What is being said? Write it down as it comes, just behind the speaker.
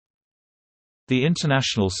The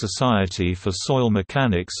International Society for Soil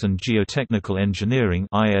Mechanics and Geotechnical Engineering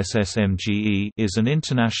is an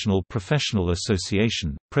international professional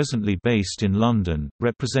association, presently based in London,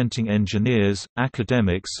 representing engineers,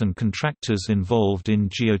 academics and contractors involved in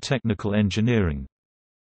geotechnical engineering.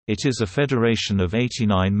 It is a federation of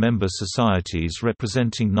 89 member societies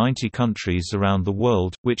representing 90 countries around the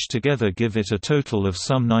world, which together give it a total of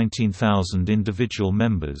some 19,000 individual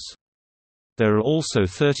members. There are also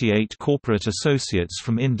 38 corporate associates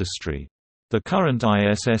from industry. The current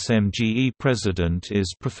ISSMGE president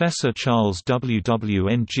is Professor Charles W.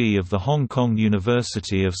 Ng of the Hong Kong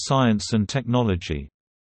University of Science and Technology.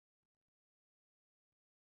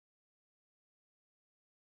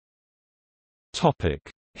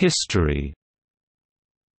 History.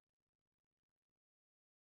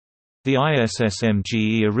 The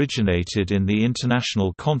ISSMGE originated in the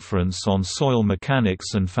International Conference on Soil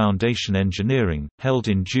Mechanics and Foundation Engineering, held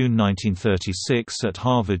in June 1936 at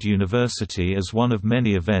Harvard University as one of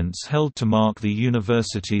many events held to mark the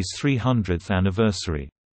university's 300th anniversary.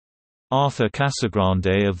 Arthur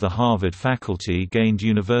Casagrande of the Harvard faculty gained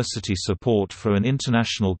university support for an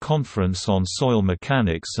international conference on soil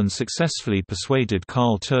mechanics and successfully persuaded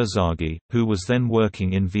Karl Terzaghi, who was then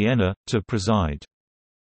working in Vienna, to preside.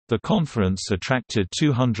 The conference attracted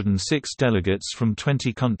 206 delegates from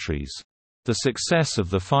 20 countries. The success of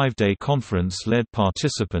the five-day conference led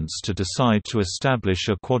participants to decide to establish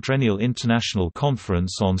a quadrennial international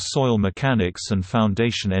conference on soil mechanics and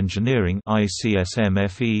foundation engineering as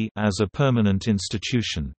a permanent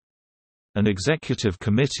institution. An executive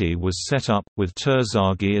committee was set up, with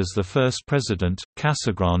Terzaghi as the first president,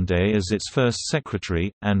 Casagrande as its first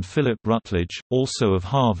secretary, and Philip Rutledge, also of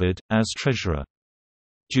Harvard, as treasurer.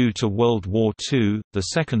 Due to World War II, the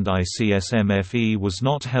second ICSMFE was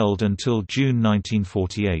not held until June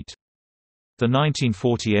 1948. The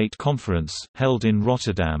 1948 conference, held in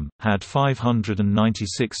Rotterdam, had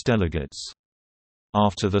 596 delegates.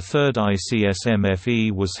 After the third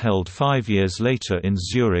ICSMFE was held 5 years later in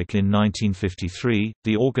Zurich in 1953,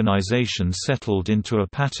 the organization settled into a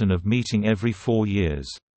pattern of meeting every 4 years.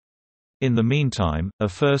 In the meantime, a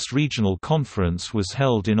first regional conference was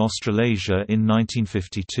held in Australasia in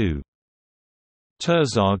 1952.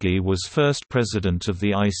 Terzaghi was first president of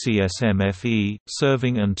the ICSMFE,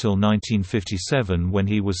 serving until 1957 when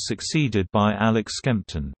he was succeeded by Alex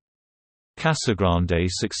Skempton. Casagrande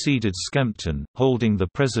succeeded Skempton, holding the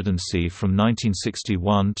presidency from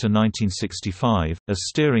 1961 to 1965. A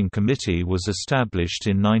steering committee was established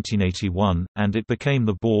in 1981, and it became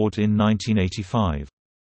the board in 1985.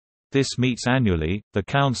 This meets annually. The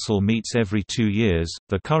Council meets every 2 years.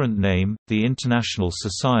 The current name, the International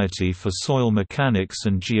Society for Soil Mechanics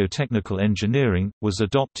and Geotechnical Engineering, was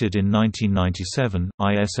adopted in 1997.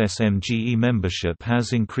 ISSMGE membership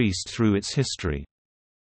has increased through its history.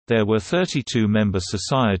 There were 32 member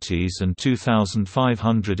societies and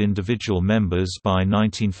 2,500 individual members by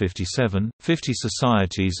 1957, 50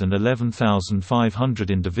 societies and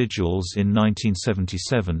 11,500 individuals in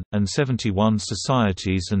 1977, and 71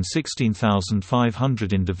 societies and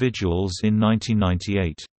 16,500 individuals in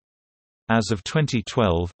 1998. As of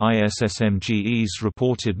 2012, ISSMGE's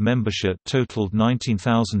reported membership totaled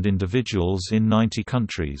 19,000 individuals in 90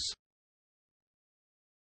 countries.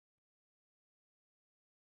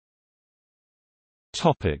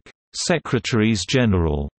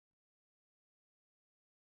 Secretaries-General.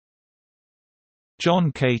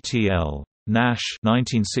 John K. T. L. Nash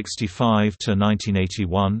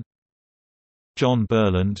 (1965–1981), John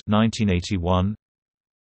Burland (1981),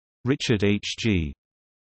 Richard H. G.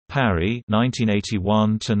 Parry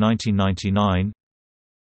 (1981–1999),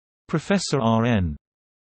 Professor R. N.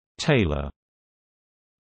 Taylor.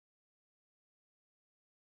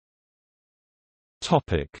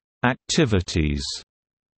 Topic: Activities.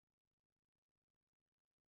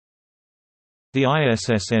 The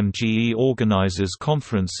ISSMGE organizes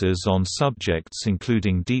conferences on subjects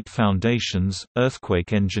including deep foundations,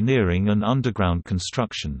 earthquake engineering and underground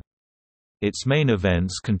construction. Its main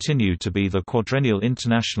events continue to be the Quadrennial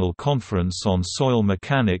International Conference on Soil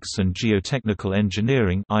Mechanics and Geotechnical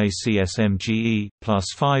Engineering (ICSMGE), plus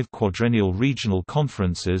 5 quadrennial regional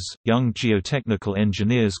conferences, Young Geotechnical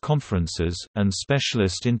Engineers Conferences, and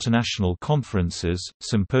specialist international conferences,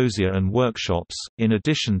 symposia and workshops. In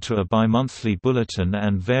addition to a bi-monthly bulletin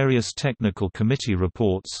and various technical committee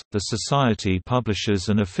reports, the Society publishes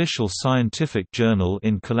an official scientific journal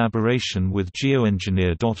in collaboration with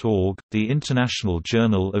geoengineer.org, the International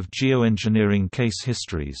Journal of Geoengineering Case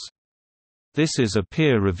Histories. This is a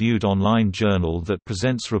peer-reviewed online journal that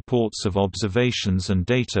presents reports of observations and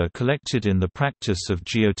data collected in the practice of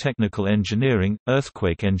geotechnical engineering,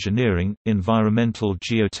 earthquake engineering, environmental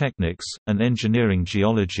geotechnics, and engineering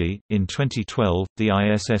geology. In 2012, the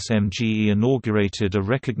ISSMGE inaugurated a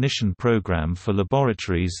recognition program for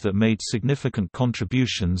laboratories that made significant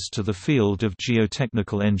contributions to the field of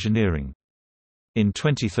geotechnical engineering. In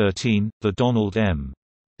 2013, the Donald M.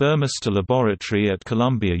 Burmester Laboratory at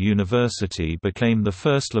Columbia University became the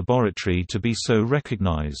first laboratory to be so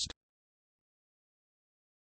recognized.